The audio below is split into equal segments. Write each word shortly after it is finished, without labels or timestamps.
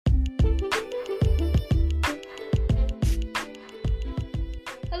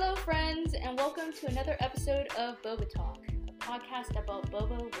welcome to another episode of Boba Talk, a podcast about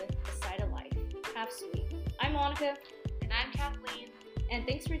boba with a side of life, half sweet. I'm Monica. And I'm Kathleen. And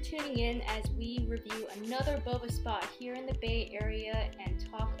thanks for tuning in as we review another boba spot here in the Bay Area and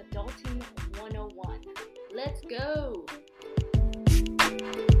talk Adulting 101. Let's go!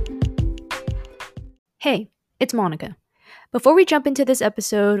 Hey, it's Monica. Before we jump into this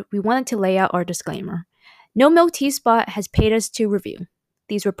episode, we wanted to lay out our disclaimer. No milk tea spot has paid us to review.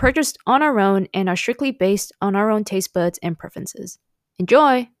 These were purchased on our own and are strictly based on our own taste buds and preferences.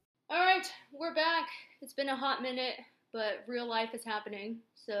 Enjoy! Alright, we're back. It's been a hot minute, but real life is happening.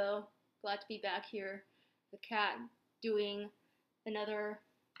 So, glad to be back here with Kat doing another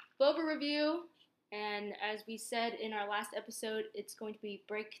boba review. And as we said in our last episode, it's going to be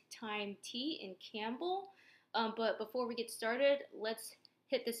break time tea in Campbell. But before we get started, let's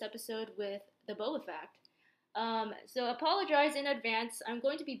hit this episode with the boba fact. So apologize in advance. I'm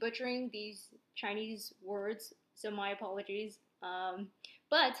going to be butchering these Chinese words, so my apologies.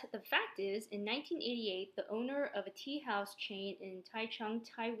 But the fact is, in 1988, the owner of a tea house chain in Taichung,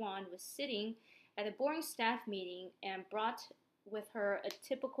 Taiwan, was sitting at a boring staff meeting and brought with her a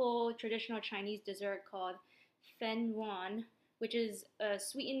typical traditional Chinese dessert called fen yuan, which is a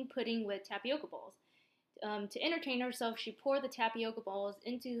sweetened pudding with tapioca balls. To entertain herself, she poured the tapioca balls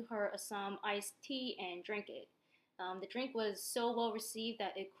into her Assam iced tea and drank it. The drink was so well received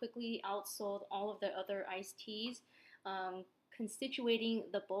that it quickly outsold all of the other iced teas, constituting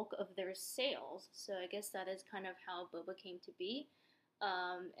the bulk of their sales. So I guess that is kind of how boba came to be.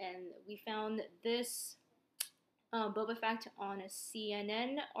 And we found this boba fact on a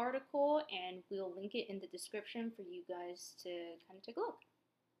CNN article, and we'll link it in the description for you guys to kind of take a look.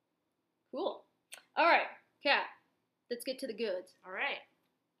 Cool. All right, Kat, let's get to the goods. All right.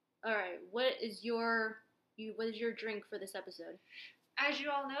 What is your drink for this episode? As you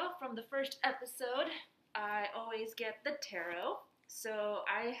all know from the first episode, I always get the taro. So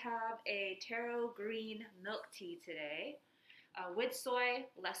I have a taro green milk tea today with soy,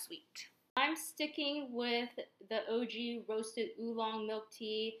 less sweet. I'm sticking with the OG roasted oolong milk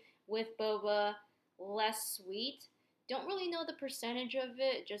tea with boba, less sweet. Don't really know the percentage of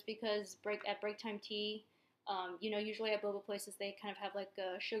it just because at break time tea, usually at boba places they kind of have like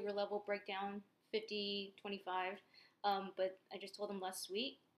a sugar level breakdown, 50, 25, but I just told them less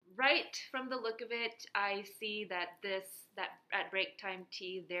sweet. Right from the look of it, I see that at break time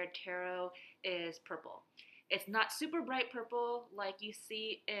tea, their taro is purple. It's not super bright purple like you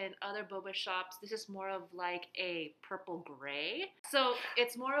see in other boba shops. This is more of like a purple gray. So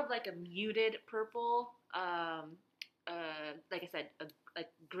it's more of like a muted purple, like I said, like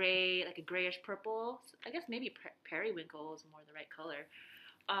a grayish purple. I guess maybe periwinkle is more the right color.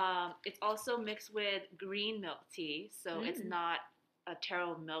 It's also mixed with green milk tea, so it's not a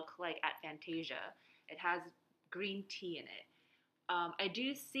taro milk like at Fantasia. It has green tea in it. I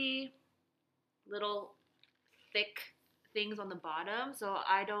do see little thick things on the bottom, so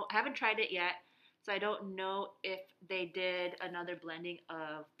I haven't tried it yet, so I don't know if they did another blending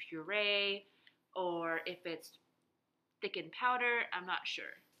of puree or if it's thickened powder. I'm not sure,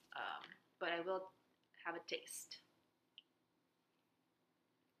 but I will have a taste.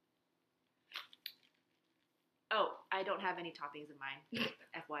 Oh, I don't have any toppings in mine,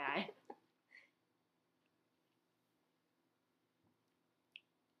 FYI.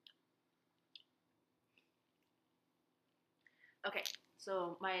 Okay,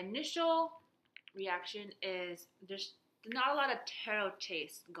 so my initial reaction is there's not a lot of taro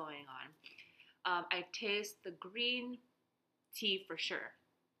taste going on. I taste the green tea for sure.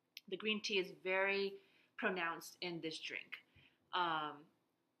 The green tea is very pronounced in this drink.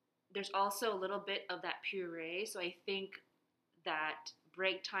 There's also a little bit of that puree, so I think that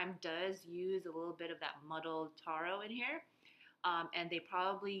break time does use a little bit of that muddled taro in here, and they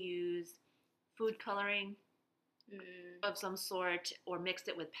probably use food coloring of some sort or mixed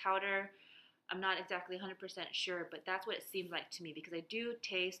it with powder. I'm not exactly 100% sure, but that's what it seems like to me because I do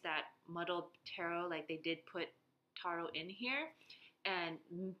taste that muddled taro, like they did put taro in here and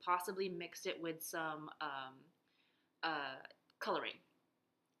possibly mixed it with some coloring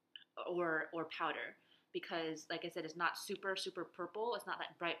or powder because, like I said, it's not super purple. It's not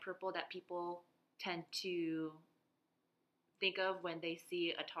that bright purple that people tend to think of when they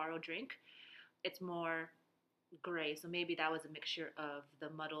see a taro drink. It's more gray, so maybe that was a mixture of the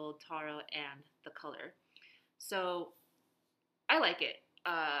muddled taro and the color. So I like it.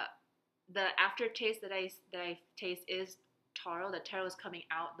 The aftertaste that I taste is taro. The taro is coming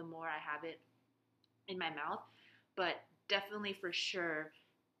out the more I have it in my mouth, but definitely for sure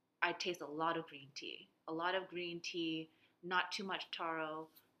I taste a lot of green tea. Not too much taro,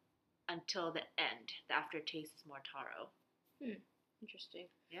 until the end. The aftertaste is more taro. Interesting.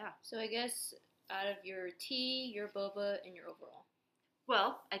 Yeah. So I guess out of your tea, your boba, and your overall.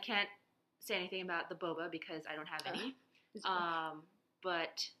 Well, I can't say anything about the boba because I don't have any.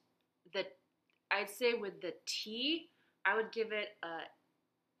 But I'd say with the tea, I would give it a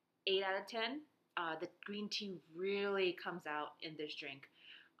 8 out of 10. The green tea really comes out in this drink.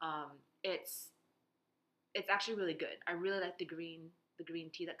 It's actually really good. I really like the green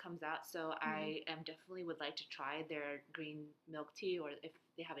tea that comes out. So I am definitely would like to try their green milk tea, or if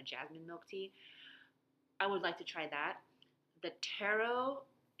they have a jasmine milk tea, I would like to try that. The taro,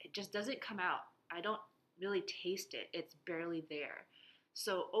 it just doesn't come out. I don't really taste it. It's barely there.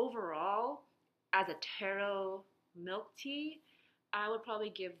 So overall, as a taro milk tea, I would probably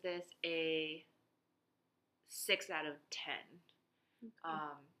give this a 6 out of 10. Okay.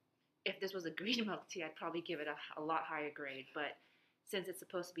 If this was a green milk tea, I'd probably give it a lot higher grade. But since it's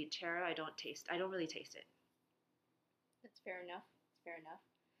supposed to be taro, I don't really taste it. That's fair enough.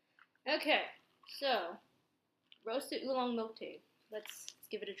 Okay, so roasted oolong milk tea. Let's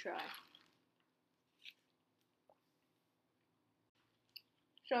give it a try.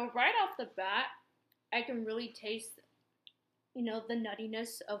 So right off the bat, I can really taste, the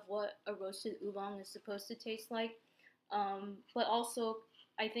nuttiness of what a roasted oolong is supposed to taste like. But also,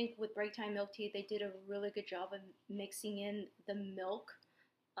 I think with break time milk tea, they did a really good job of mixing in the milk,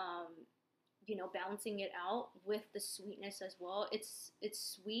 balancing it out with the sweetness as well. It's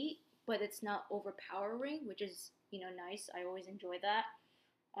sweet, but it's not overpowering, which is nice. I always enjoy that.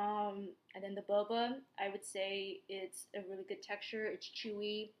 And then the boba, I would say it's a really good texture. It's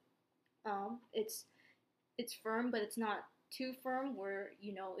chewy. It's firm, but it's not too firm where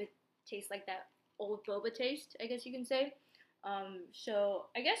it tastes like that old boba taste, I guess you can say. So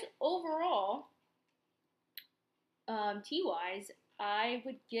I guess overall, tea wise, I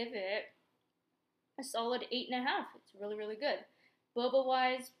would give it a solid 8.5. It's really, really good. Boba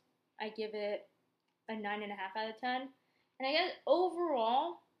wise, I give it a 9.5 out of 10. And I guess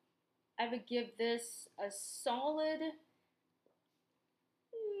overall, I would give this a solid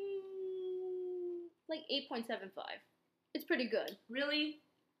like 8.75. It's pretty good. Really?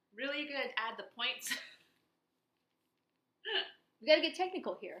 Really, you're gonna add the points? We gotta get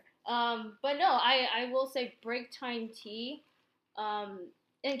technical here. But no, I will say break time tea.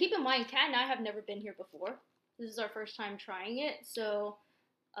 And keep in mind, Kat and I have never been here before. This is our first time trying it, so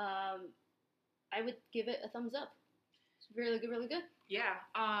I would give it a thumbs up. It's really good, really good. Yeah.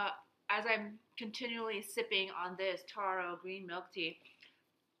 As I'm continually sipping on this taro green milk tea,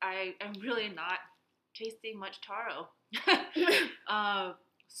 I am really not tasting much taro.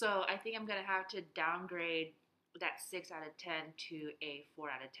 So I think I'm gonna have to downgrade that 6 out of 10 to a 4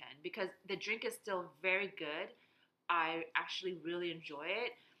 out of 10 because the drink is still very good. I actually really enjoy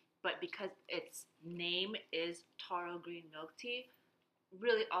it, but because its name is taro green milk tea,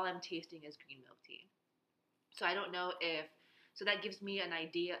 really all I'm tasting is green milk tea. So I don't know so that gives me an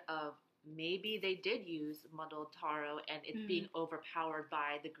idea of maybe they did use muddled taro and it's being overpowered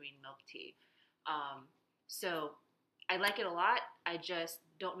by the green milk tea. So I like it a lot. I just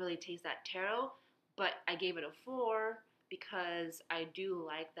don't really taste that taro, but I gave it a 4 because I do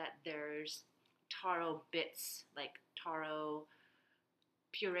like that there's taro bits, like taro,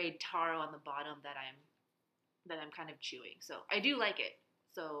 pureed taro on the bottom that I'm kind of chewing. So I do like it.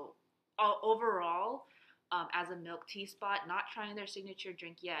 So overall, as a milk tea spot, not trying their signature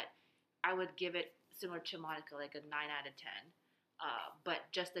drink yet, I would give it similar to Monica, like a 9 out of 10. But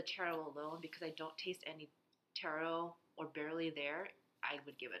just the taro alone, because I don't taste any taro or barely there, I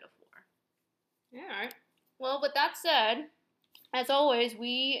would give it a 4. All right. Well, with that said, as always,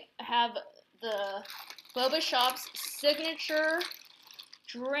 we have the Boba Shop's signature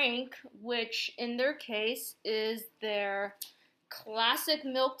drink, which in their case is their classic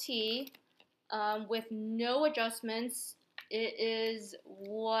milk tea with no adjustments. It is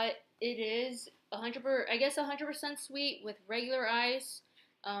what it is, 100% sweet with regular ice,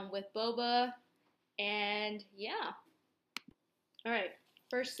 with boba, and yeah. All right,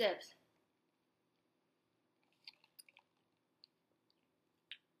 first sips.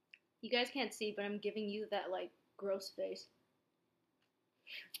 You guys can't see, but I'm giving you that like gross face.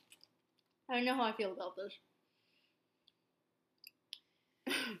 I don't know how I feel about this.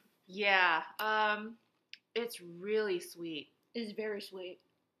 Yeah, it's really sweet. It's very sweet.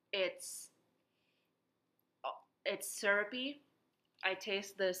 It's syrupy. I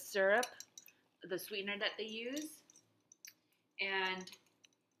taste the syrup, the sweetener that they use, and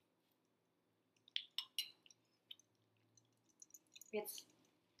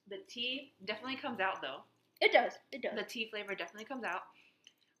the tea definitely comes out though. It does. The tea flavor definitely comes out,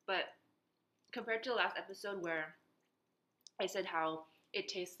 but compared to the last episode where I said how it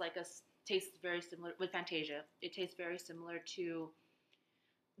tastes very similar with Fantasia. It tastes very similar to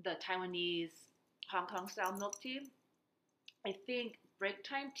the Taiwanese Hong Kong style milk tea. I think Break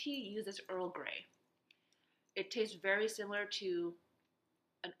Time tea uses Earl Grey. It tastes very similar to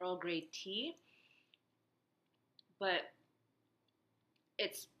an Earl Grey tea, but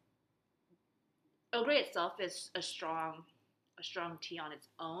it's Earl Grey itself is a strong tea on its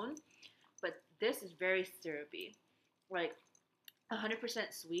own, but this is very syrupy. Like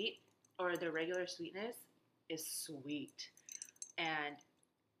 100% sweet, or the regular sweetness is sweet, and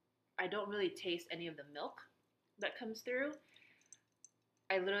I don't really taste any of the milk that comes through.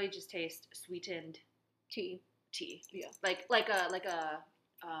 I literally just taste sweetened tea. Yeah. Like a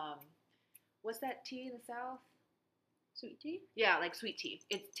what's that tea in the South? Sweet tea? Yeah, like sweet tea.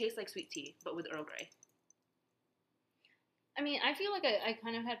 It tastes like sweet tea, but with Earl Grey. I mean, I feel like I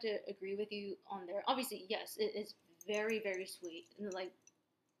kind of have to agree with you on there. Obviously, yes, it is very, very sweet. And like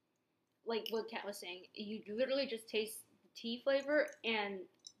what Kat was saying, you literally just taste the tea flavor and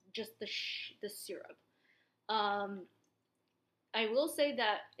just the syrup. I will say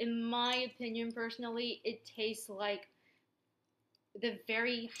that, in my opinion, personally, it tastes like the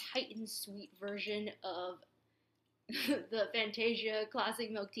very heightened sweet version of the Fantasia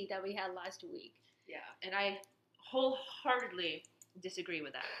classic milk tea that we had last week. Yeah, and I wholeheartedly disagree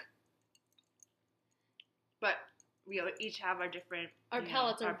with that. But we each have our different. Our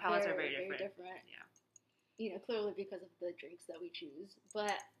palates are very different. Yeah. You know, clearly because of the drinks that we choose.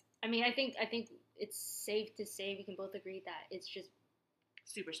 But I mean, I think it's safe to say we can both agree that it's just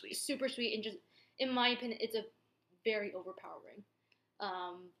super sweet. Super sweet, and just, in my opinion, it's a very overpowering.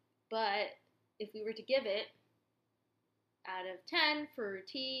 But if we were to give it out of 10 for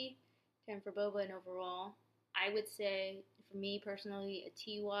tea, 10 for boba, and overall, I would say, for me personally, a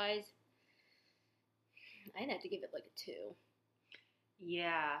tea-wise, I'd have to give it like a 2.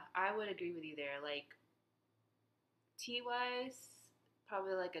 Yeah, I would agree with you there. Like, tea-wise,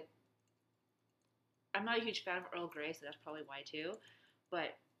 probably like a... I'm not a huge fan of Earl Grey, so that's probably why too.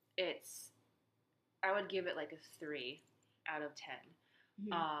 But I would give it like a 3 out of 10.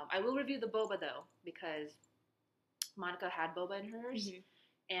 Mm-hmm. I will review the boba though, because Monica had boba in hers,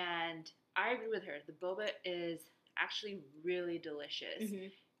 mm-hmm. and I agree with her. The boba is actually really delicious. Mm-hmm.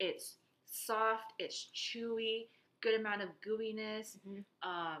 It's soft, it's chewy, good amount of gooiness.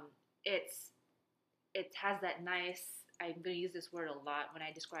 Mm-hmm. It has that nice, I'm going to use this word a lot when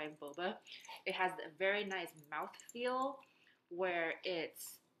I describe boba. It has a very nice mouthfeel where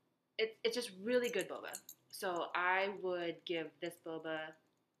it's just really good boba. So I would give this boba,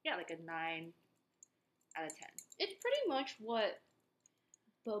 like a 9 out of 10. It's pretty much what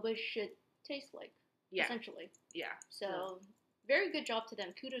boba should taste like, essentially. Yeah. So very good job to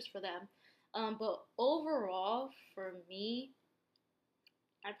them. Kudos for them. But overall, for me,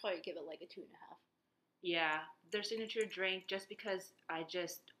 I'd probably give it like a 2.5. Yeah, their signature drink, just because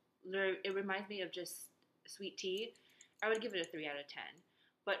it reminds me of just sweet tea, I would give it a 3 out of 10.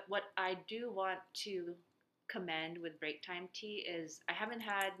 But what I do want to commend with Break Time tea is, I haven't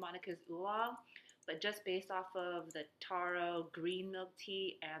had Monica's Oolong, but just based off of the taro green milk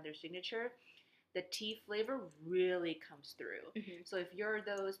tea and their signature, the tea flavor really comes through. Mm-hmm. So if you're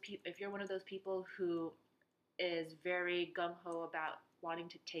one of those people who is very gung-ho about wanting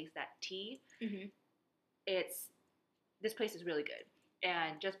to taste that tea, mm-hmm. This place is really good.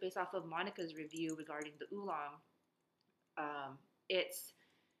 And just based off of Monica's review regarding the Oolong,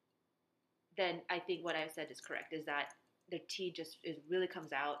 then I think what I've said is correct, is that the tea really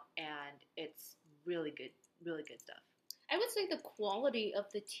comes out, and it's really good stuff. I would say the quality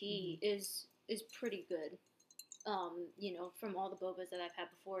of the tea mm-hmm. is pretty good, from all the bobas that I've had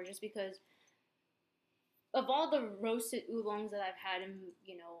before, just because of all the roasted oolongs that I've had in,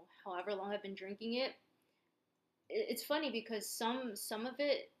 however long I've been drinking it. It's funny because some of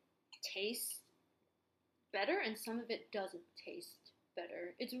it tastes better and some of it doesn't taste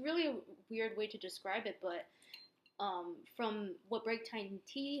better. It's really a weird way to describe it, but from what Break Time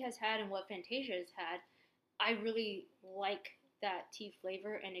tea has had and what Fantasia has had, I really like that tea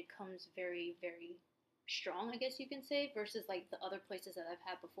flavor, and it comes very, very strong, I guess you can say, versus like the other places that I've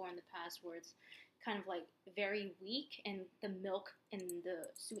had before in the past where it's kind of like very weak and the milk and the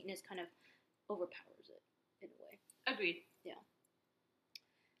sweetness kind of overpowers it in a way. Agreed. Yeah.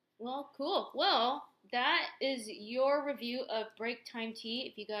 Well, cool. Well, that is your review of Break Time tea.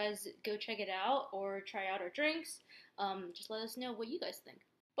 If you guys go check it out or try out our drinks, just let us know what you guys think.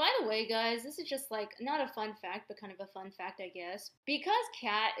 By the way, guys, this is just like not a fun fact, but kind of a fun fact, I guess. Because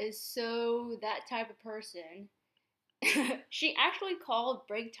Kat is so that type of person, She actually called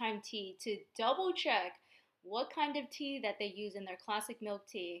Break Time Tea to double check what kind of tea that they use in their classic milk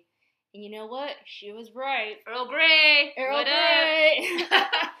tea. And you know what? She was right. Earl Grey. Earl Grey.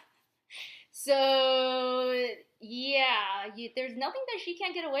 So, yeah, there's nothing that she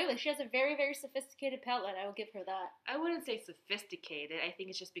can't get away with. She has a very, very sophisticated palate. I will give her that. I wouldn't say sophisticated. I think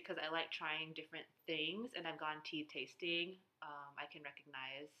it's just because I like trying different things, and I've gone tea tasting. I can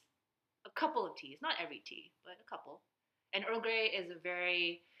recognize a couple of teas, not every tea, but a couple. And Earl Grey is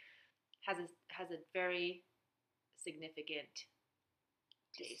has a very significant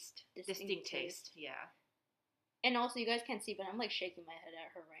taste, distinct taste. Yeah. And also, you guys can't see, but I'm like shaking my head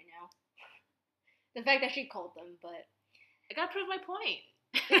at her right now. The fact that she called them, but I gotta prove my point.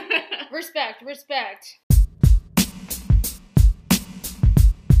 Respect.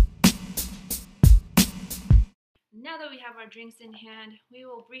 Now that we have our drinks in hand, we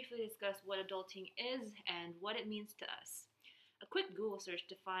will briefly discuss what adulting is and what it means to us. A quick Google search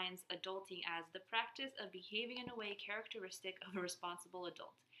defines adulting as the practice of behaving in a way characteristic of a responsible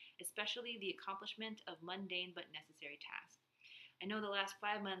adult, especially the accomplishment of mundane but necessary tasks. I know the last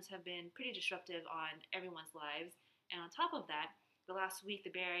 5 months have been pretty disruptive on everyone's lives, and on top of that, the last week the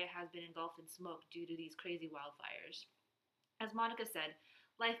Bay Area has been engulfed in smoke due to these crazy wildfires. As Monica said,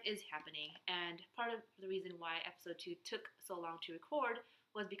 life is happening, and part of the reason why episode 2 took so long to record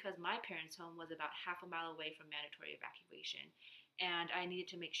was because my parents' home was about half a mile away from mandatory evacuation, and I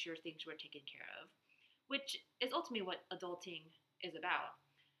needed to make sure things were taken care of, which is ultimately what adulting is about.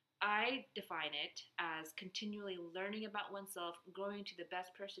 I define it as continually learning about oneself, growing to the best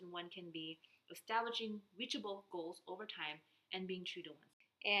person one can be, establishing reachable goals over time, and being true to oneself.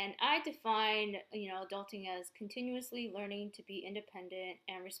 And I define, adulting as continuously learning to be independent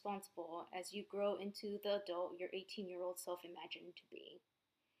and responsible as you grow into the adult your 18-year-old self imagined to be.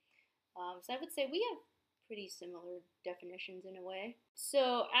 So I would say we have pretty similar definitions in a way.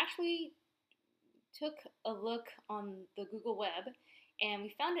 So actually took a look on the Google Web and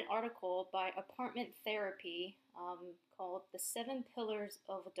we found an article by Apartment Therapy called The 7 Pillars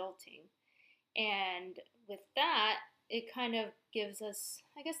of Adulting. And with that, it kind of gives us,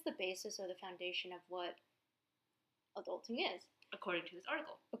 I guess, the basis or the foundation of what adulting is. According to this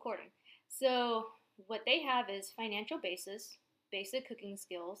article. So, what they have is financial basis, basic cooking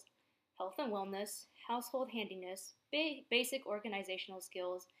skills, health and wellness, household handiness, basic organizational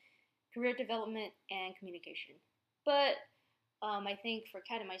skills, career development, and communication. But I think for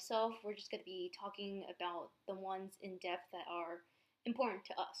Kat and myself, we're just going to be talking about the ones in depth that are important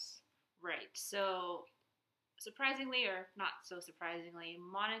to us. Right. So, surprisingly, or not so surprisingly,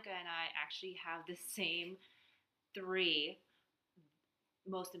 Monica and I actually have the same 3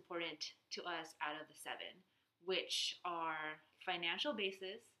 most important to us out of the 7, which are financial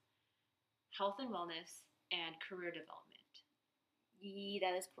basis, health and wellness, and career development. Yeah,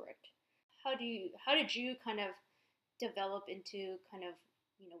 that is correct. How did you kind of develop into kind of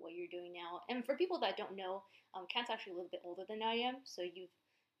what you're doing now? And for people that don't know, Kat's actually a little bit older than I am, so you've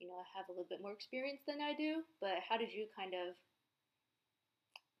have a little bit more experience than I do. But how did you kind of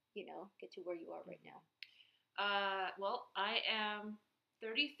get to where you are right now? Well, I am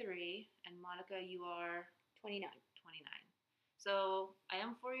 33, and Monica, you are 29. So I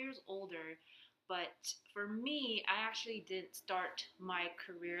am 4 years older, but for me, I actually didn't start my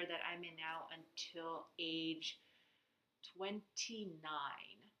career that I'm in now until age 29.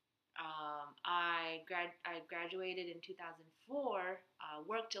 I graduated in 2004,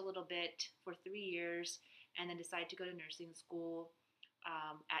 worked a little bit for 3 years, and then decided to go to nursing school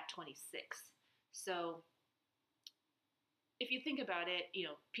at 26. So if you think about it,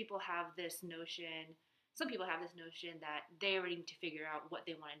 people have this notion, some people have this notion that they already need to figure out what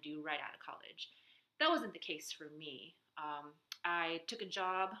they want to do right out of college. That wasn't the case for me. I took a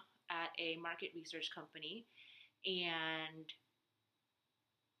job at a market research company and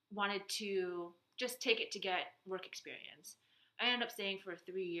wanted to just take it to get work experience. I ended up staying for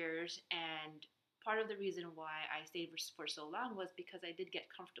 3 years, and part of the reason why I stayed for so long was because I did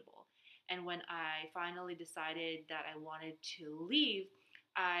get comfortable. And when I finally decided that I wanted to leave,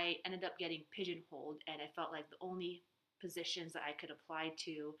 I ended up getting pigeonholed, and I felt like the only positions that I could apply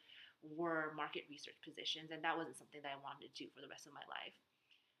to were market research positions, and that wasn't something that I wanted to do for the rest of my life.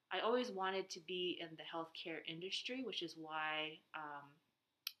 I always wanted to be in the healthcare industry, which is why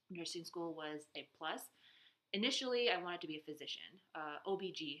nursing school was a plus. Initially, I wanted to be a physician,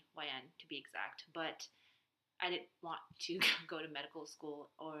 OBGYN to be exact, but I didn't want to go to medical school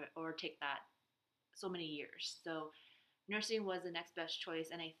or take that so many years. So nursing was the next best choice,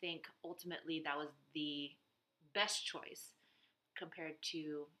 and I think ultimately that was the best choice compared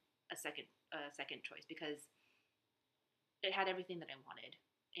to a second choice, because it had everything that I wanted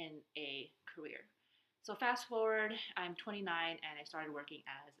in a career. So fast forward, I'm 29 and I started working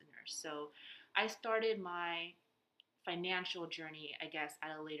as a nurse. So I started my financial journey, I guess,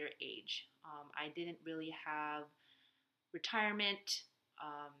 at a later age. I didn't really have retirement.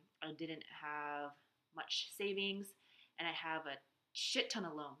 I didn't have much savings, and I have a shit ton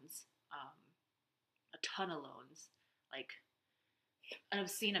of loans. A ton of loans, like an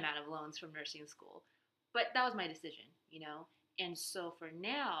obscene amount of loans from nursing school. But that was my decision, you know. And so for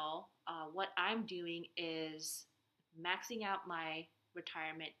now, what I'm doing is maxing out my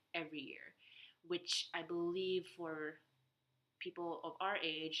retirement every year, which I believe for people of our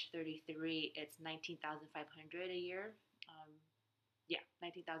age, 33, it's 19,500 a year. Yeah,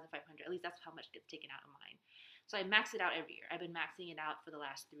 19,500. At least that's how much gets taken out of mine. So I max it out every year. I've been maxing it out for the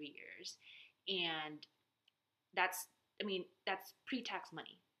last 3 years, and that's, I mean, that's pre-tax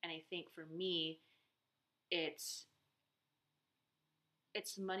money. And I think for me, it's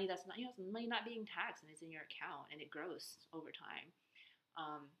money that's not, it's money not being taxed, and it's in your account and it grows over time.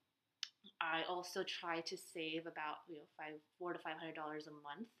 Um, I also try to save about $400 to $500 a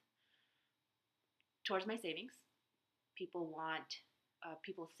month towards my savings. People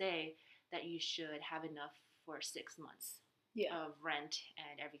say that you should have enough for 6 months of rent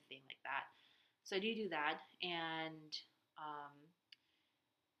and everything like that. So I do that, and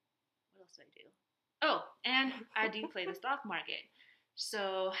what else do I do? Oh, and I do play the stock market.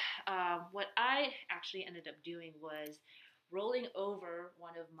 So what I actually ended up doing was rolling over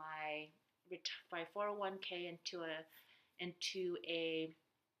one of my 401k into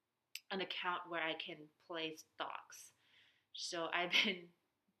an account where I can play stocks. So I've been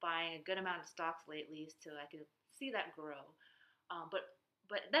buying a good amount of stocks lately so I can see that grow.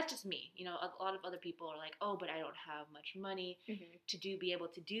 But that's just me. You know, a lot of other people are like, oh, but I don't have much money to be able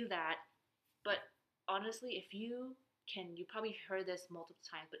to do that. But honestly, if you can, you probably heard this multiple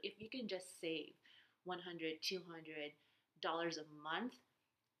times, but if you can just save $100, $200 a month,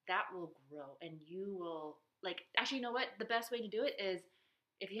 that will grow, and you will, like, actually, you know what? The best way to do it is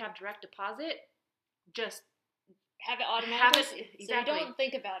if you have direct deposit, just have it automatically, exactly. So you don't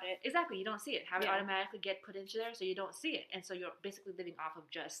think about it. Exactly, you don't see it. Have it automatically get put into there, so you don't see it, and so you're basically living off of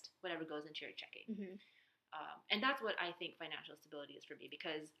just whatever goes into your checking. And that's what I think financial stability is for me,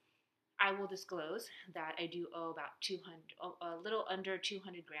 because I will disclose that I do owe about a little under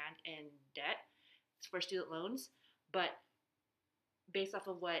 200 grand in debt for student loans, but based off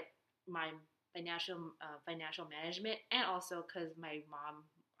of what my financial management, and also because my mom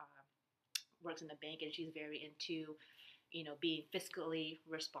works in a bank and she's very into, being fiscally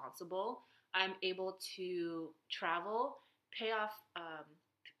responsible, I'm able to travel, pay off,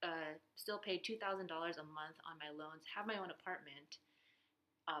 still pay $2,000 a month on my loans, have my own apartment,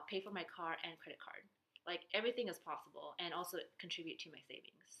 pay for my car and credit card. Like, everything is possible, and also contribute to my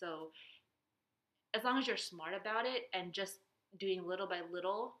savings. So as long as you're smart about it and just doing little by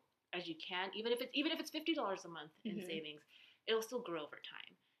little as you can, even if it's $50 a month in savings, it'll still grow over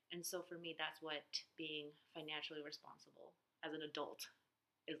time. And so for me, that's what being financially responsible as an adult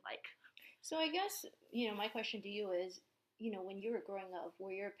is like. So I guess, my question to you is, when you were growing up,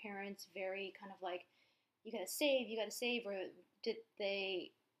 were your parents very kind of like, you gotta save, or did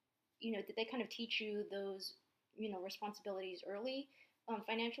they kind of teach you those, responsibilities early,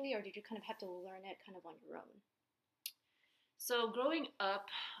 financially, or did you kind of have to learn it kind of on your own? So growing up,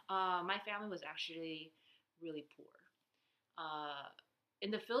 my family was actually really poor. In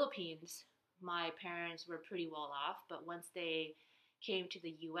the Philippines, my parents were pretty well off, but once they came to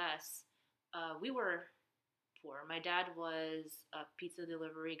the U.S., we were poor. My dad was a pizza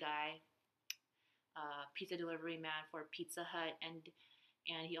delivery guy, pizza delivery man for Pizza Hut, and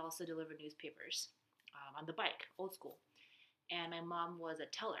he also delivered newspapers on the bike, old school. And my mom was a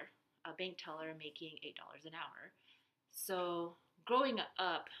bank teller, making $8 an hour. So growing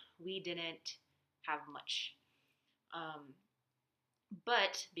up, we didn't have much.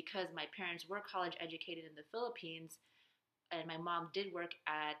 But because my parents were college educated in the Philippines, and my mom did work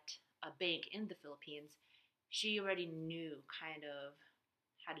at a bank in the Philippines, she already knew kind of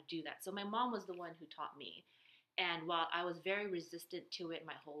how to do that. So my mom was the one who taught me. And while I was very resistant to it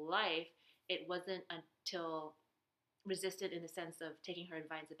my whole life, it wasn't until resistant in the sense of taking her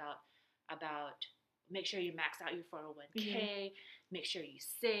advice about make sure you max out your 401k, make sure you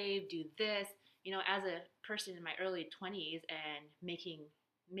save, do this. As a person in my early 20s and making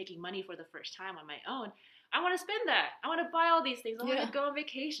money for the first time on my own, I want to spend that. I want to buy all these things. I want to go on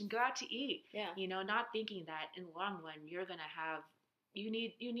vacation, go out to eat. Not thinking that in the long run you're gonna have, you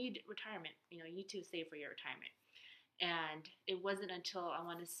need retirement. You need to save for your retirement. And it wasn't until, I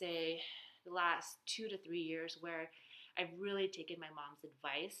want to say, the last 2 to 3 years where I've really taken my mom's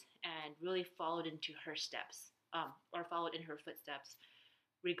advice and really followed into her steps, or followed in her footsteps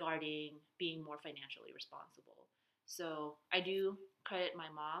regarding being more financially responsible. So I do credit my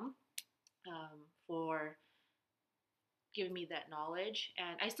mom for giving me that knowledge,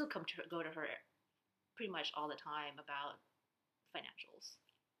 and I still go to her pretty much all the time about financials.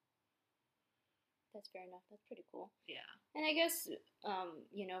 That's fair enough. That's pretty cool. Yeah. And I guess,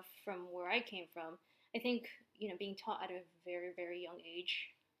 from where I came from, I think, being taught at a very, very young age,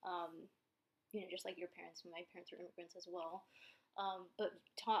 just like your parents, my parents were immigrants as well, but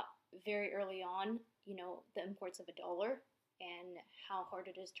taught very early on, the importance of a dollar and how hard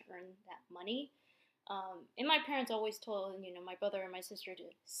it is to earn that money. And my parents always told, my brother and my sister to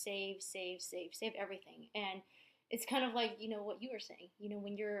save, save, save, save everything. And it's kind of like, what you were saying,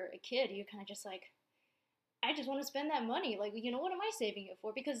 when you're a kid, you're kind of just like, I just want to spend that money. Like, what am I saving it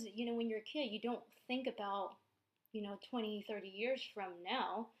for? Because, when you're a kid, you don't think about, 20, 30 years from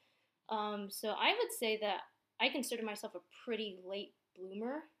now. So I would say that I consider myself a pretty late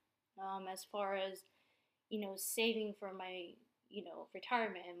bloomer as far as, saving for my,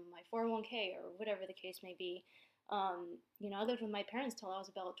 retirement and my 401k or whatever the case may be. I lived with my parents till I was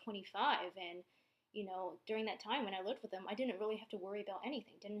about 25. And, during that time when I lived with them, I didn't really have to worry about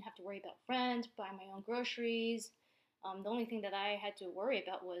anything. Didn't have to worry about rent, buy my own groceries. The only thing that I had to worry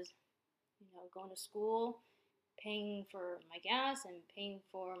about was, going to school, paying for my gas, and paying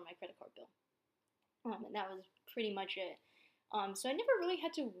for my credit card bill. And that was pretty much it. So I never really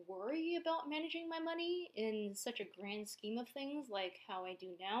had to worry about managing my money in such a grand scheme of things like how I do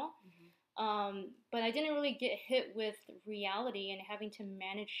now. But I didn't really get hit with reality and having to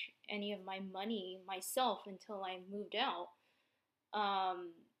manage any of my money myself until I moved out.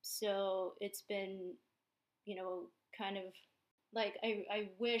 So it's been, kind of like I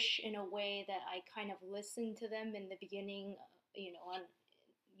wish in a way that I kind of listened to them in the beginning, on,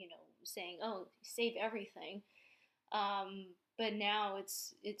 saying, oh, save everything. But now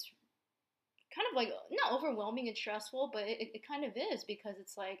it's kind of like not overwhelming and stressful, but it kind of is because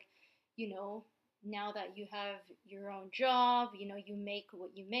it's like, now that you have your own job, you make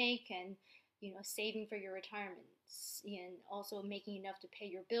what you make and, saving for your retirement and also making enough to pay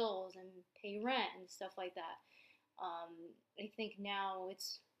your bills and pay rent and stuff like that. I think now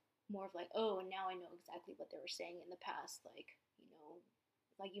it's more of like, oh, now I know exactly what they were saying in the past, like,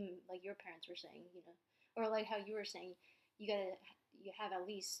 like your parents were saying, or like how you were saying, you have at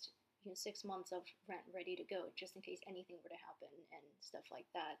least 6 months of rent ready to go just in case anything were to happen and stuff like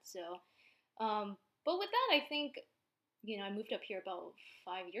that. So, but with that, I think I moved up here about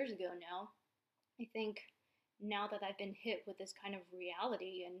 5 years ago now. I think now that I've been hit with this kind of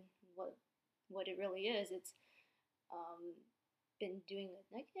reality and what it really is, it's been doing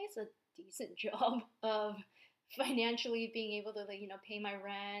I guess a decent job of financially being able to pay my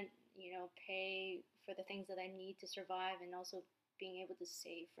rent, pay for the things that I need to survive, and also being able to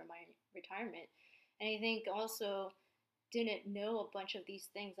save for my retirement. And I think also didn't know a bunch of these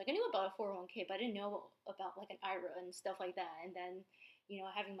things. Like I knew about a 401k, but I didn't know about like an IRA and stuff like that. And then,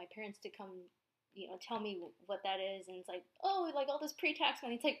 having my parents to come, tell me what that is. And it's like, oh, like all this pre-tax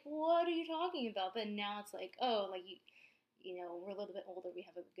money. It's like, what are you talking about? But now it's like, oh, like we're a little bit older. We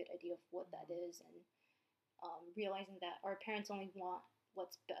have a good idea of what that is. And realizing that our parents only want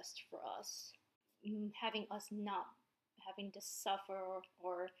what's best for us. Having us not having to suffer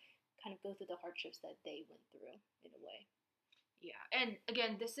or kind of go through the hardships that they went through in a way. Yeah, and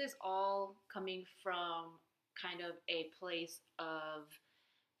again, this is all coming from kind of a place of,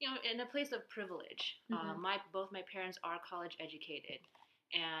 in a place of privilege. Both my parents are college educated,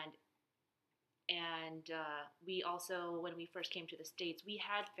 and we also, when we first came to the States, we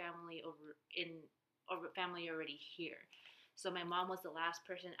had family already here. So my mom was the last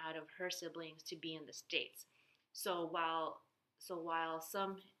person out of her siblings to be in the States. So while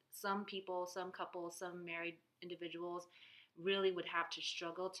some people, some couples, some married individuals really would have to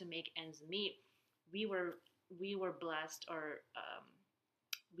struggle to make ends meet, we were blessed, or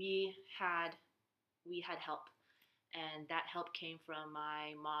we had help, and that help came from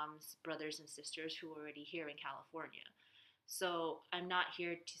my mom's brothers and sisters who were already here in California. So I'm not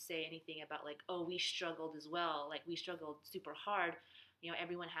here to say anything about like, oh, we struggled as well. Like we struggled super hard.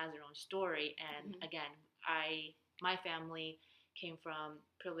 Everyone has their own story, and again, my family came from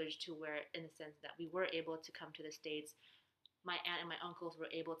privilege to where, in the sense that we were able to come to the States. My aunt and my uncles were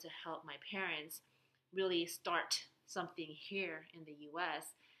able to help my parents really start something here in the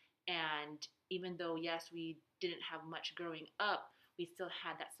U.S. And even though, yes, we didn't have much growing up, we still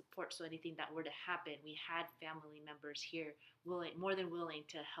had that support. So anything that were to happen, we had family members here more than willing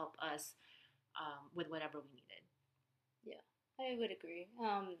to help us with whatever we needed. Yeah, I would agree.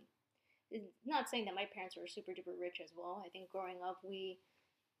 Not saying that my parents were super duper rich as well. I think growing up, we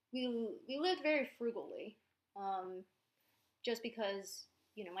lived very frugally, um, just because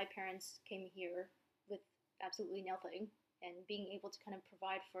my parents came here with absolutely nothing, and being able to kind of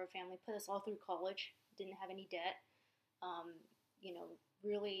provide for a family, put us all through college, didn't have any debt, um, you know,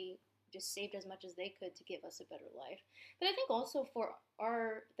 really just saved as much as they could to give us a better life. But I think also for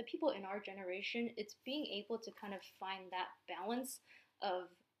the people in our generation, it's being able to kind of find that balance of,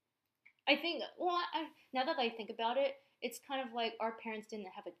 I think, well, now that I think about it, it's kind of like our parents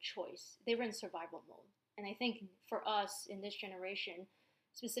didn't have a choice. They were in survival mode. And I think for us in this generation,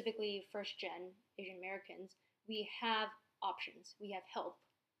 specifically first gen Asian Americans, we have options, we have help,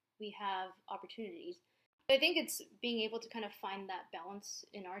 we have opportunities. I think it's being able to kind of find that balance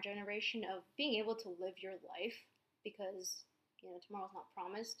in our generation of being able to live your life, because tomorrow's not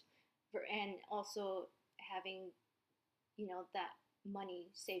promised, and also having that money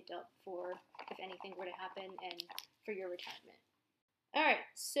saved up for if anything were to happen and for your retirement. All right,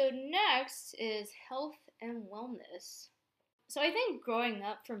 so next is health and wellness. So I think growing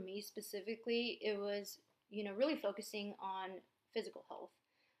up for me specifically, it was really focusing on physical health.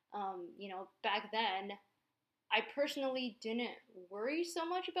 Back then, I personally didn't worry so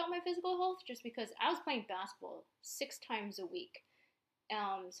much about my physical health just because I was playing basketball 6 times a week.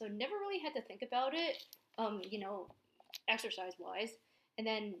 So never really had to think about it, exercise wise. And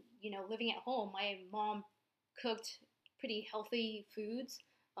then, living at home, my mom cooked pretty healthy foods,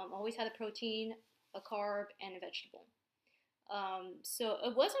 always had a protein, a carb, and a vegetable. So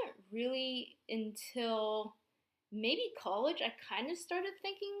it wasn't really until maybe college I kind of started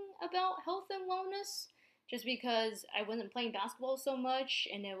thinking about health and wellness, just because I wasn't playing basketball so much,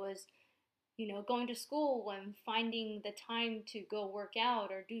 and it was going to school and finding the time to go work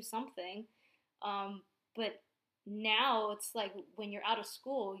out or do something. But now it's like when you're out of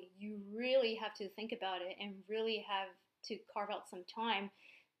school, you really have to think about it and really have to carve out some time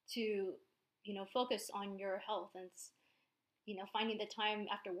to, focus on your health, and finding the time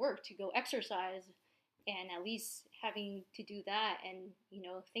after work to go exercise, and at least having to do that, and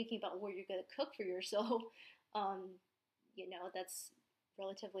thinking about what you're going to cook for yourself. um, that's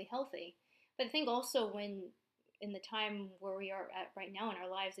relatively healthy. But I think also when in the time where we are at right now in our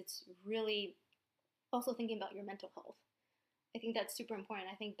lives, it's really also thinking about your mental health. I think that's super important.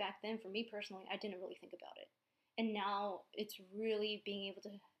 I think back then, for me personally, I didn't really think about it. And now it's really being able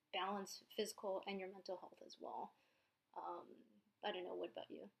to balance physical and your mental health as well. Um, I don't know. What about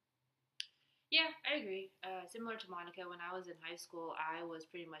you? Yeah, I agree. Similar to Monica, when I was in high school, I was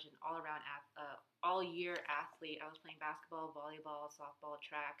pretty much an all year athlete. I was playing basketball, volleyball, softball,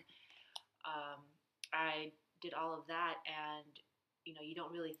 track. Um, I did all of that, and you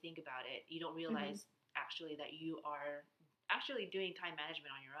don't really think about it. You don't Mm-hmm. realize actually that you are actually doing time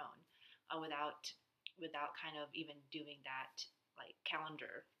management on your own, without kind of even doing that, like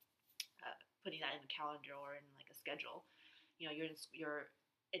calendar, putting that in a calendar or in like a schedule. You're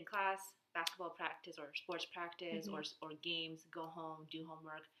in class, basketball practice or sports practice, Mm-hmm. or games, go home, do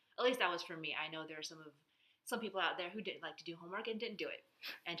homework. At least that was for me. I know there are some people out there who didn't like to do homework and didn't do it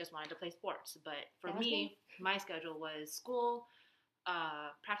and just wanted to play sports. But for That was me. me, my schedule was school.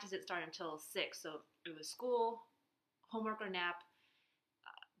 Practice didn't start until 6, so it was school, homework or nap,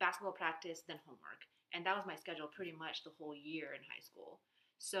 basketball practice, then homework. And that was my schedule pretty much the whole year in high school.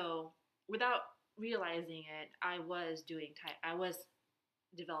 So without realizing it, I was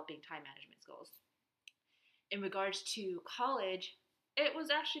developing time management skills. In regards to college, it was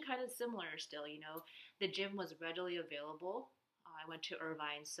actually kind of similar still, The gym was readily available. I went to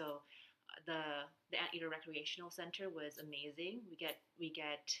Irvine, so the Anteater Recreational Center was amazing. We get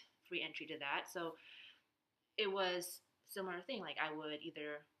free entry to that. So it was similar thing. Like I would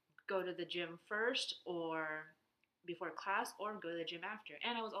either go to the gym first or before class, or go to the gym after.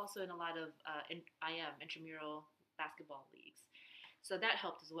 And I was also in a lot of IM intramural basketball leagues, so that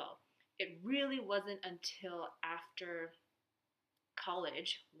helped as well. It really wasn't until after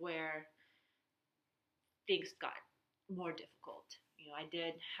college where things got more difficult. I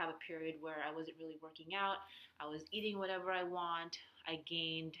did have a period where I wasn't really working out. I was eating whatever I want. I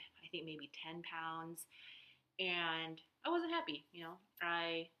gained, I think, maybe 10 pounds, and I wasn't happy.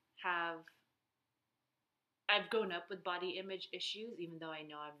 Have I've grown up with body image issues, even though I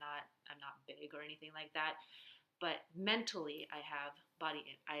know I'm not big or anything like that. But mentally, I've had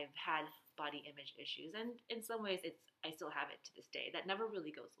body image issues, and in some ways, I still have it to this day. That never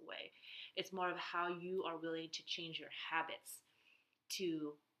really goes away. It's more of how you are willing to change your habits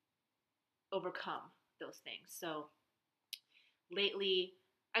to overcome those things. So lately,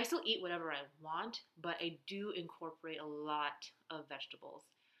 I still eat whatever I want, but I do incorporate a lot of vegetables.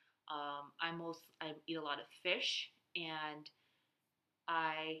 I eat a lot of fish, and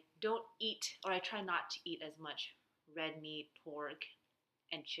I don't eat, or I try not to eat as much red meat, pork,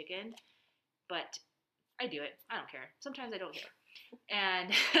 and chicken, but I do it. I don't care. Sometimes I don't care.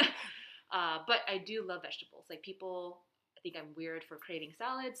 And but I do love vegetables. Like people think I'm weird for craving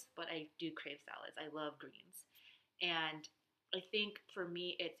salads, but I do crave salads. I love greens. And I think for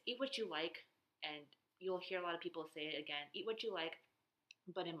me, it's eat what you like, and you'll hear a lot of people say it again: eat what you like,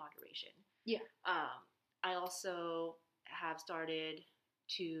 but in moderation. Yeah. I also have started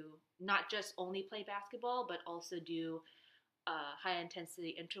to not just only play basketball, but also do high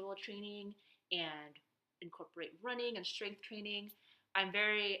intensity interval training and incorporate running and strength training. I'm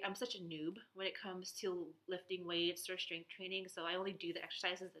such a noob when it comes to lifting weights or strength training, so I only do the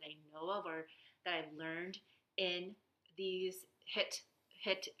exercises that I know of or that I've learned in these hit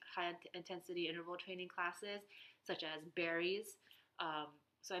high intensity interval training classes, such as berries. Um,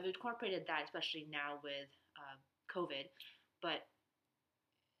 so I've incorporated that, especially now with COVID. But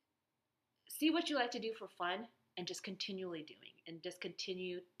see what you like to do for fun and just continually doing and just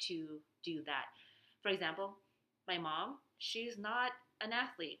continue to do that. For example, my mom, she's not an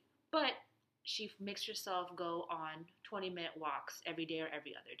athlete, but she makes herself go on 20-minute walks every day or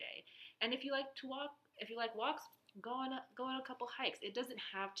every other day. And if you like to walk, if you like walks, go on a couple hikes. It doesn't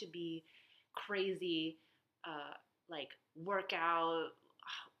have to be crazy like workout,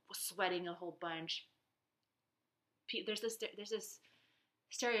 sweating a whole bunch. There's this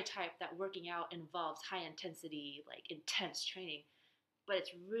stereotype that working out involves high intensity, like intense training, but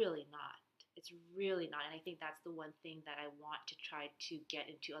it's really not. It's really not. And I think that's the one thing that I want to try to get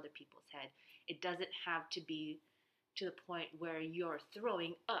into other people's head. It doesn't have to be to the point where you're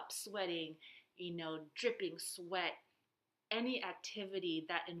throwing up, sweating, dripping sweat. Any activity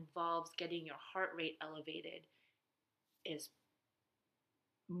that involves getting your heart rate elevated is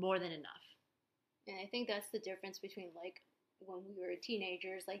more than enough. And I think that's the difference between like when we were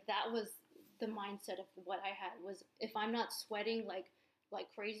teenagers, like that was the mindset of what I had was if I'm not sweating like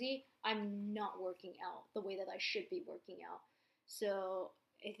crazy, I'm not working out the way that I should be working out. So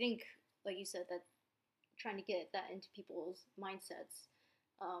I think, like you said, that trying to get that into people's mindsets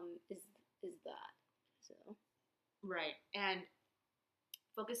is that. So Right. And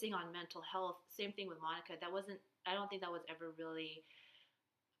focusing on mental health, same thing with Monica. I don't think that was ever really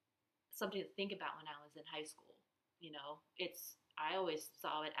something to think about when I was in high school. I always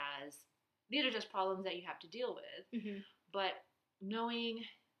saw it as these are just problems that you have to deal with. mm-hmm. But knowing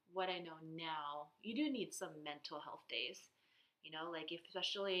what I know now, you do need some mental health days. Like if,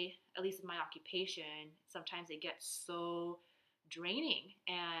 especially at least in my occupation, sometimes it gets so draining,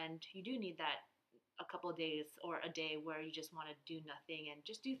 and you do need that a couple of days or a day where you just want to do nothing and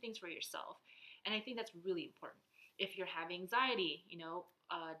just do things for yourself. And I think that's really important. If you're having anxiety,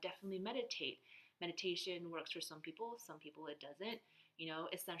 definitely meditate. Meditation works for some people it doesn't.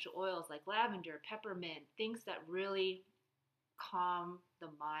 Essential oils like lavender, peppermint, things that really calm the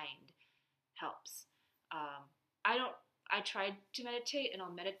mind helps. I don't. I tried to meditate, and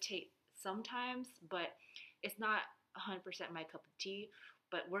I'll meditate sometimes, but it's not 100% my cup of tea.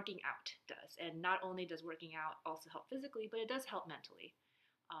 But working out does, and not only does working out also help physically, but it does help mentally.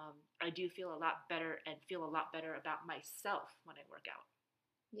 I do feel a lot better and feel a lot better about myself when I work out.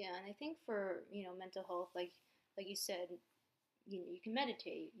 Yeah, and I think for mental health, like you said, you can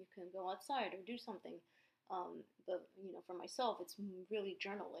meditate, you can go outside or do something. But for myself, it's really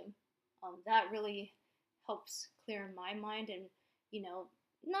journaling. That really helps clear my mind and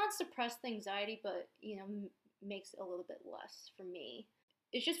not suppress the anxiety, but makes it a little bit less for me.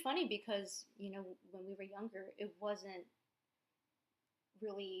 It's just funny because when we were younger, it wasn't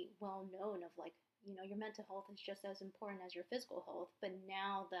really well known of like your mental health is just as important as your physical health. But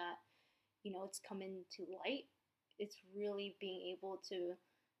now that it's come into light, it's really being able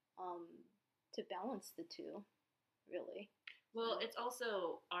um, to balance the two, really. Well, it's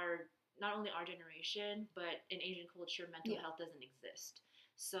also not only our generation, but in Asian culture, mental health doesn't exist.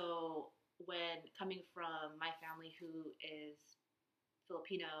 So when coming from my family who is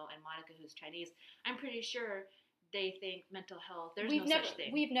Filipino and Monica who's Chinese, I'm pretty sure they think mental health, there's no such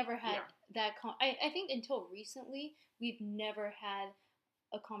thing. We've never had that. I think until recently, we've never had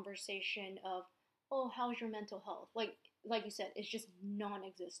a conversation of, oh, how's your mental health? Like you said, it's just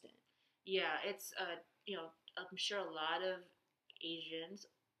non-existent. Yeah, it's I'm sure a lot of Asians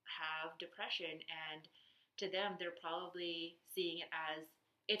have depression, and to them, they're probably seeing it as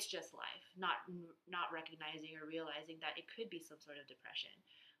it's just life, not recognizing or realizing that it could be some sort of depression.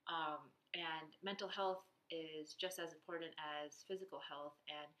 And mental health is just as important as physical health.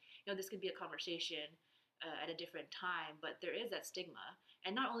 And this could be a conversation at a different time, but there is that stigma,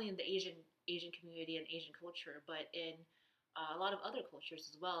 and not only in the Asian community and Asian culture, but in a lot of other cultures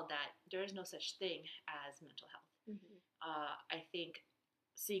as well, that there is no such thing as mental health. Mm-hmm. I think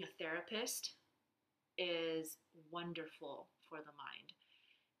seeing a therapist is wonderful for the mind.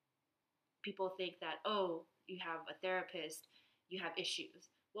 People think that, oh, you have a therapist, you have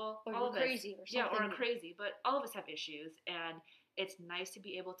issues. Well, or all of crazy us, or something. or crazy, but all of us have issues, and it's nice to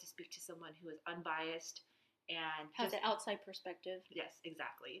be able to speak to someone who is unbiased and has an outside perspective. Yes,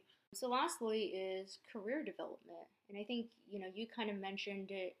 exactly. So lastly is career development, and I think you kind of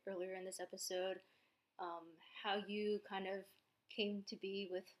mentioned it earlier in this episode, how you kind of came to be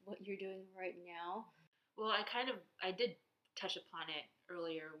with what you're doing right now. Well, I did touch upon it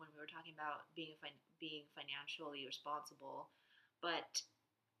earlier when we were talking about being financially responsible, but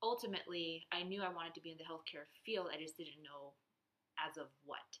ultimately I knew I wanted to be in the healthcare field. I just didn't know as of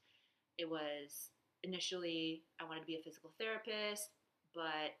what. It was initially I wanted to be a physical therapist,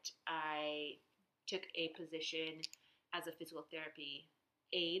 but I took a position as a physical therapy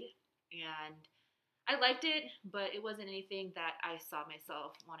aide, and I liked it, but it wasn't anything that I saw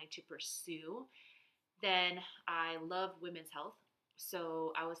myself wanting to pursue. Then I love women's health,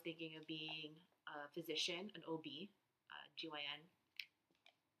 so I was thinking of being a physician, an OB, GYN.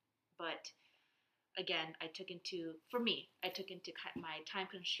 But again, I took into my time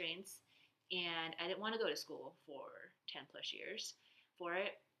constraints, and I didn't want to go to school for 10 plus years for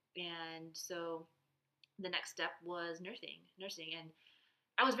it. And so the next step was nursing. And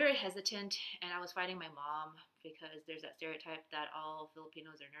I was very hesitant, and I was fighting my mom because there's that stereotype that all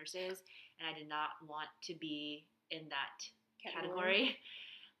Filipinos are nurses, and I did not want to be in that category.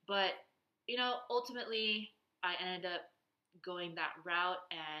 But, ultimately I ended up going that route,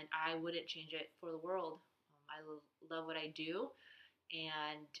 and I wouldn't change it for the world. I love what I do,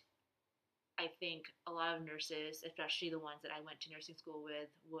 and I think a lot of nurses, especially the ones that I went to nursing school with,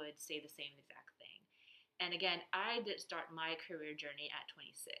 would say the same exact thing. And again, I didn't start my career journey at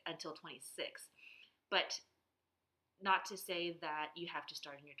 26 until 26, but not to say that you have to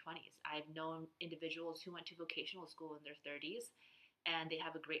start in your 20s. I've known individuals who went to vocational school in their 30s, and they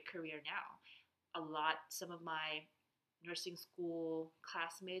have a great career now. Some of my nursing school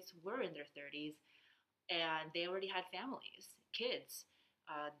classmates were in their 30s, and they already had families, kids.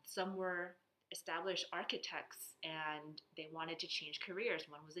 Some were established architects, and they wanted to change careers.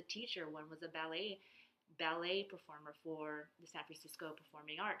 One was a teacher, one was a ballet performer for the San Francisco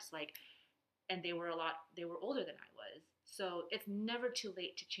Performing Arts. And they were older than I was. So it's never too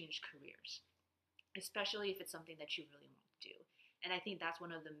late to change careers, especially if it's something that you really want to do. And I think that's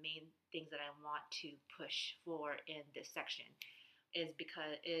one of the main things that I want to push for in this section is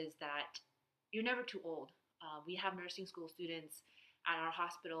that you're never too old. We have nursing school students at our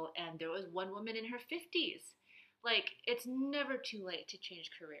hospital, and there was one woman in her 50s. It's never too late to change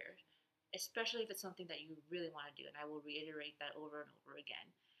career, especially if it's something that you really want to do. And I will reiterate that over and over again.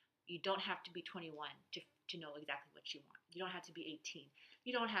 You don't have to be 21 to know exactly what you want. You don't have to be 18.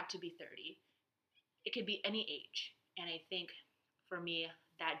 You don't have to be 30. It could be any age. And I think for me,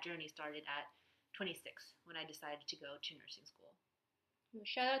 that journey started at 26 when I decided to go to nursing school. Well,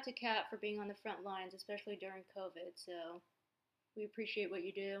 shout out to Kat for being on the front lines, especially during COVID. So we appreciate what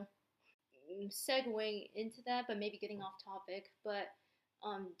you do. Segueing into that, but maybe getting off topic. But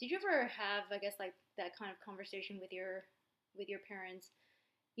did you ever have, I guess, like that kind of conversation with your parents?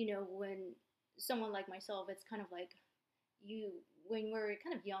 When someone like myself, it's kind of like when we're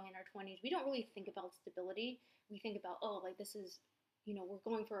kind of young in our 20s, we don't really think about stability. We think about, this is, we're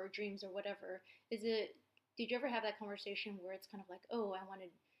going for our dreams or whatever. Did you ever have that conversation where it's kind of like, oh, I wanted,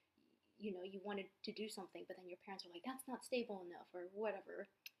 you wanted to do something, but then your parents were like, that's not stable enough or whatever?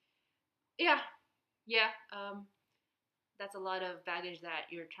 Yeah. That's a lot of baggage that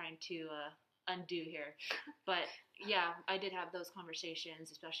you're trying to undo here. But yeah, I did have those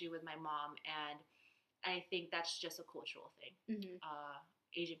conversations, especially with my mom, and I think that's just a cultural thing. Mm-hmm.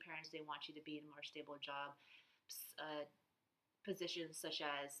 Asian parents, they want you to be in a more stable job. Positions such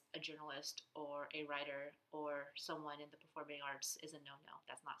as a journalist or a writer or someone in the performing arts is a no-no.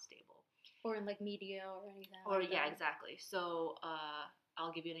 That's not stable. Or in media or anything. Yeah, exactly. So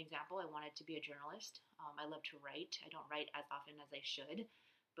I'll give you an example. I wanted to be a journalist. I love to write. I don't write as often as I should,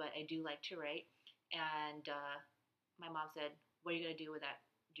 but I do like to write. And my mom said, what are you going to do with that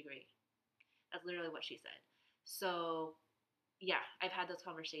degree? That's literally what she said. So yeah, I've had those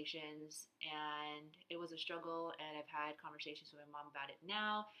conversations, and it was a struggle, and I've had conversations with my mom about it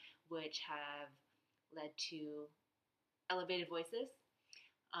now, which have led to elevated voices.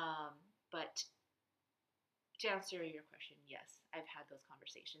 But to answer your question, yes, I've had those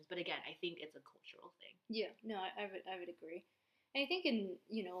conversations. But again, I think it's a cultural thing. Yeah, no, I would agree. And I think in,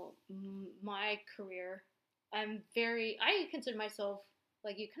 my career, I consider myself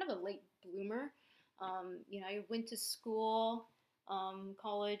like you kind of a late bloomer. I went to school,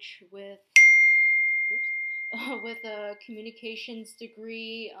 college with a communications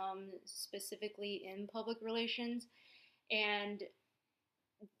degree, specifically in public relations. And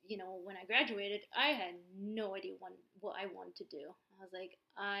when I graduated, I had no idea what I wanted to do. I was like,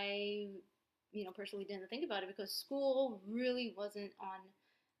 personally didn't think about it because school really wasn't on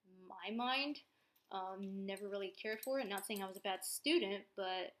my mind. Never really cared for it. Not saying I was a bad student,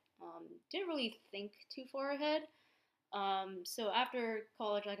 but didn't really think too far ahead. So after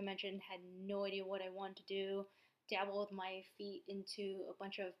college, like I mentioned, had no idea what I wanted to do. Dabbled my feet into a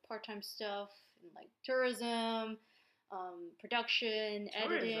bunch of part-time stuff like tourism, production,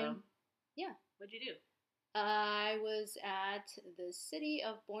 editing. Tourism? Yeah. What'd you do? I was at the city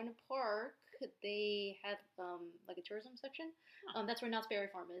of Buena Park. They had like a tourism section. Huh. That's where Knott's Berry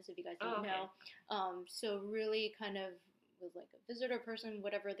Farm is, if you guys don't okay. know. So really kind of was like a visitor person,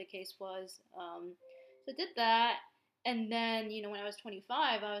 whatever the case was. So did that. And then, when I was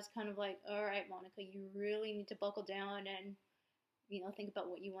 25, I was kind of like, all right, Monica, you really need to buckle down and, think about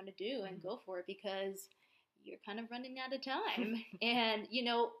what you want to do and go for it because you're kind of running out of time. And,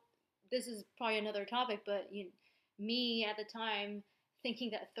 this is probably another topic, but me at the time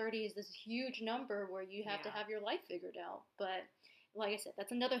thinking that 30 is this huge number where you have to have your life figured out. But like I said,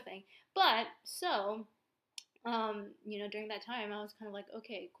 that's another thing. But so, during that time, I was kind of like,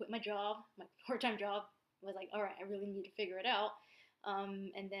 okay, quit my job, my part-time job. Was like, all right, I really need to figure it out.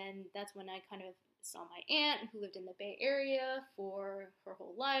 And then that's when I kind of saw my aunt who lived in the Bay Area for her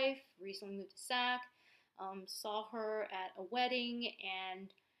whole life, recently moved to SAC. Saw her at a wedding,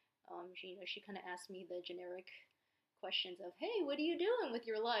 and she kind of asked me the generic questions of, hey, what are you doing with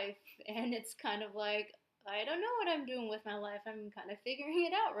your life? And it's kind of like, I don't know what I'm doing with my life. I'm kind of figuring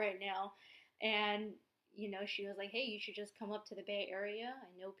it out right now. And, she was like, hey, you should just come up to the Bay Area.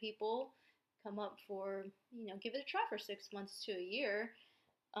 I know people. Come up for, give it a try for 6 months to a year,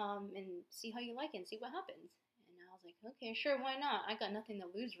 and see how you like it and see what happens. And I was like, okay, sure, why not? I got nothing to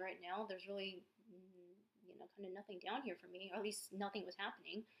lose right now. There's really, kind of nothing down here for me, or at least nothing was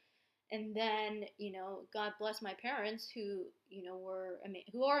happening. And then, God bless my parents who,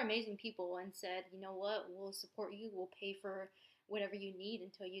 who are amazing people and said, you know what, we'll support you. We'll pay for whatever you need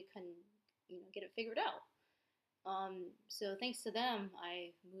until you can, get it figured out. So thanks to them, I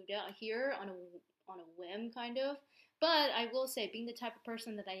moved out here on a whim, kind of. But I will say, being the type of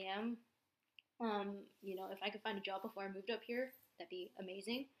person that I am, if I could find a job before I moved up here, that'd be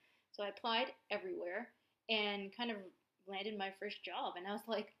amazing. So I applied everywhere and kind of landed my first job, and I was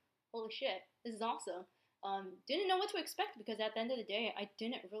like, holy shit, this is awesome. Didn't know what to expect because at the end of the day, I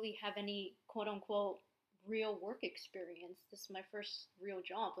didn't really have any quote unquote real work experience. This is my first real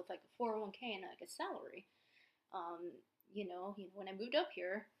job with like a 401k and like a salary. When I moved up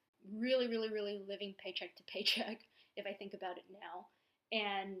here, really, really, really living paycheck to paycheck, if I think about it now.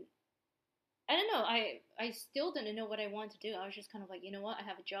 And I don't know, I still didn't know what I wanted to do. I was just kind of like, you know what, I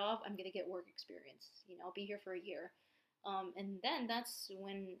have a job, I'm going to get work experience. I'll be here for a year. And then that's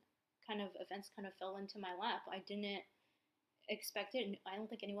when kind of events kind of fell into my lap. I didn't expect it. I don't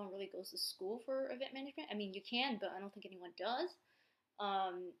think anyone really goes to school for event management. I mean, you can, but I don't think anyone does.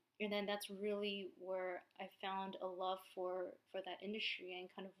 And then that's really where I found a love for that industry and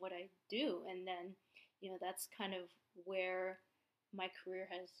kind of what I do. And then, that's kind of where my career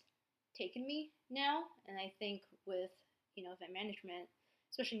has taken me now. And I think with, event management,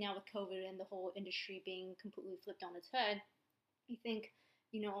 especially now with COVID and the whole industry being completely flipped on its head, I think,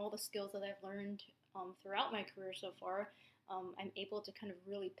 all the skills that I've learned throughout my career so far, I'm able to kind of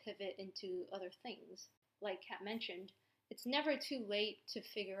really pivot into other things. Like Kat mentioned, it's never too late to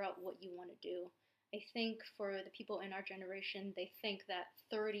figure out what you want to do. I think for the people in our generation, they think that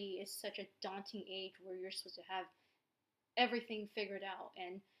 30 is such a daunting age where you're supposed to have everything figured out.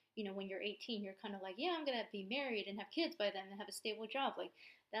 And, when you're 18, you're kind of like, yeah, I'm going to be married and have kids by then and have a stable job. Like,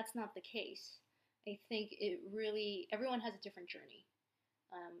 that's not the case. I think everyone has a different journey.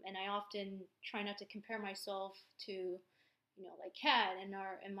 And I often try not to compare myself to like Kat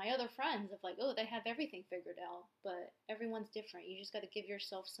and my other friends of like, oh, they have everything figured out, but everyone's different. You just got to give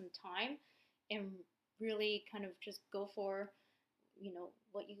yourself some time and really kind of just go for,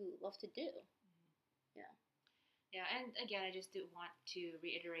 what you love to do. Yeah. Yeah, and again, I just do want to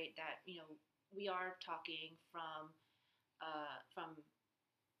reiterate that we are talking from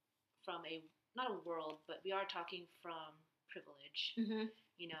a not a world, but we are talking from privilege. Mm-hmm.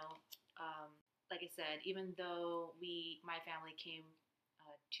 You know, like I said, even though my family came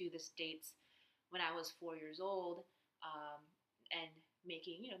to the States when I was 4 years old, and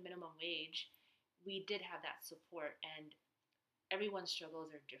making, minimum wage, we did have that support, and everyone's struggles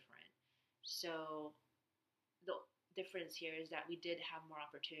are different. So the difference here is that we did have more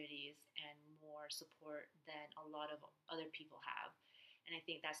opportunities and more support than a lot of other people have, and I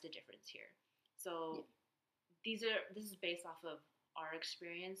think that's the difference here. So this is based off of our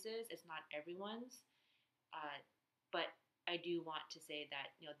experiences. It's not everyone's, but I do want to say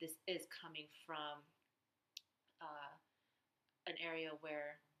that this is coming from uh, an area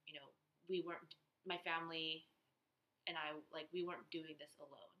where we weren't, my family and I, like, we weren't doing this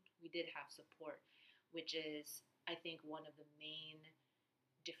alone. We did have support, which is, I think, one of the main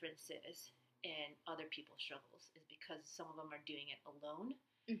differences in other people's struggles, is because some of them are doing it alone,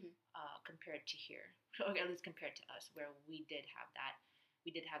 compared to here, or at least compared to us, where we did have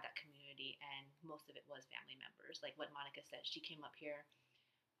that community, and most of it was family members. Like what Monica said, she came up here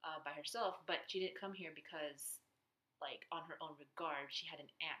by herself, but she didn't come here because, like, on her own regard. She had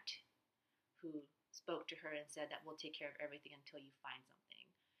an aunt who spoke to her and said that we'll take care of everything until you find something.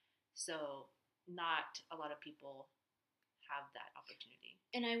 So not a lot of people have that opportunity.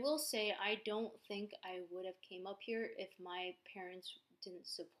 And I will say, I don't think I would have came up here if my parents didn't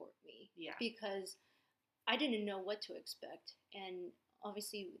support me. Yeah. Because I didn't know what to expect. And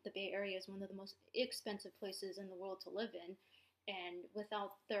obviously the Bay Area is one of the most expensive places in the world to live in. And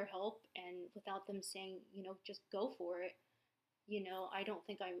without their help and without them saying, just go for it, I don't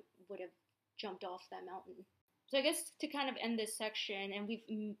think I would have jumped off that mountain. So I guess to kind of end this section, and we've,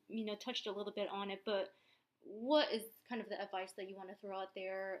 touched a little bit on it, but what is kind of the advice that you want to throw out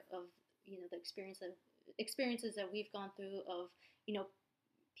there of, the experiences that we've gone through of,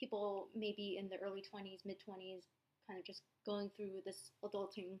 people maybe in the early 20s, mid 20s, kind of just going through this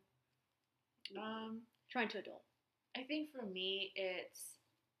adulting, trying to adult? I think for me, it's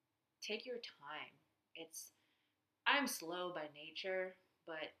take your time. I'm slow by nature,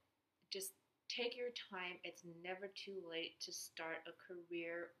 but just take your time. It's never too late to start a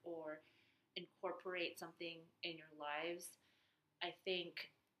career or incorporate something in your lives. I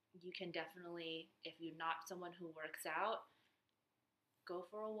think you can definitely, if you're not someone who works out, go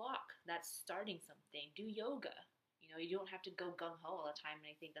for a walk. That's starting something. Do yoga. You don't have to go gung-ho all the time, and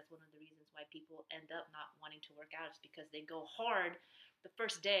I think that's one of the reasons why people end up not wanting to work out, is because they go hard the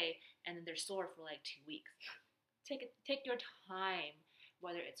first day, and then they're sore for like 2 weeks. Take your time,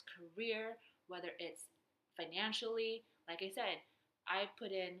 whether it's career, whether it's financially. Like I said, I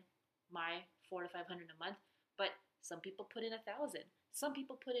put in my $400 to $500 a month, but some people put in $1,000. Some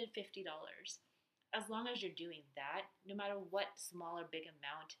people put in $50. As long as you're doing that, no matter what small or big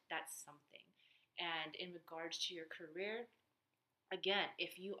amount, that's something. And in regards to your career, again,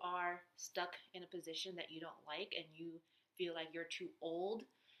 if you are stuck in a position that you don't like and you feel like you're too old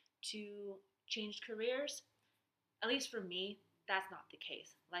to change careers, at least for me, that's not the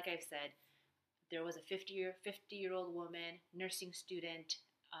case. Like I've said, there was a 50-year-old woman, nursing student,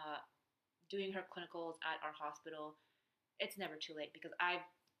 doing her clinicals at our hospital. It's never too late, because I've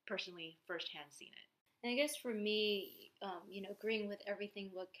personally firsthand seen it. And I guess for me, agreeing with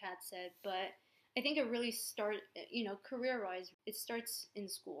everything what Kat said, but I think it really career-wise, it starts in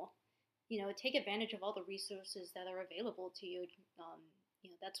school. Take advantage of all the resources that are available to you.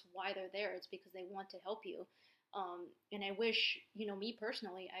 That's why they're there. It's because they want to help you. And I wish, me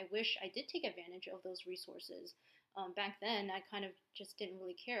personally, I wish I did take advantage of those resources. Back then, I kind of just didn't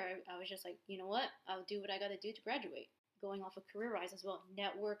really care. I was just like, you know what? I'll do what I got to do to graduate. Going off of CareerWise as well.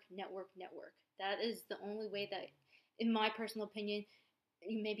 Network. That is the only way that, in my personal opinion,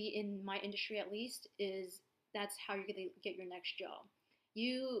 maybe in my industry at least, that's how you're going to get your next job.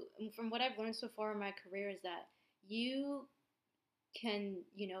 From what I've learned so far in my career, is that you can,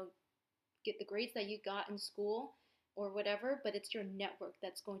 get the grades that you got in school or whatever, but it's your network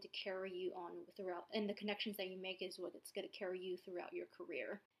that's going to carry you on throughout, and the connections that you make is what it's going to carry you throughout your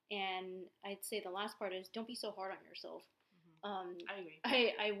career. And I'd say the last part is, don't be so hard on yourself. I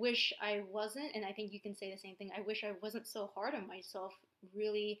agree. I wish I wasn't, and I think you can say the same thing. I wish I wasn't so hard on myself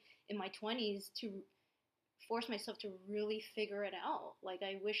really in my 20s, to force myself to really figure it out. Like,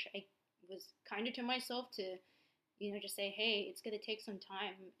 I wish I was kinder to myself to, just say, hey, it's going to take some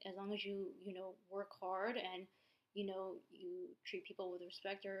time. As long as you, work hard and, you treat people with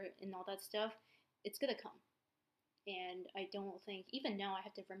respect and all that stuff, it's going to come. And I don't think, even now, I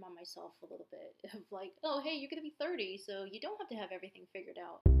have to remind myself a little bit of like, oh, hey, you're going to be 30, so you don't have to have everything figured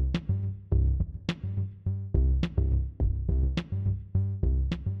out.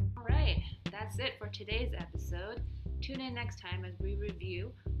 All right, that's it for today's episode. Tune in next time as we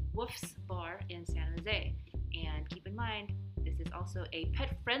review Woof's Bar in San Jose. And keep in mind, this is also a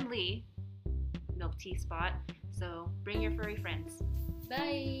pet-friendly milk tea spot, so bring your furry friends.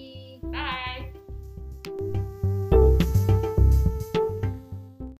 Bye!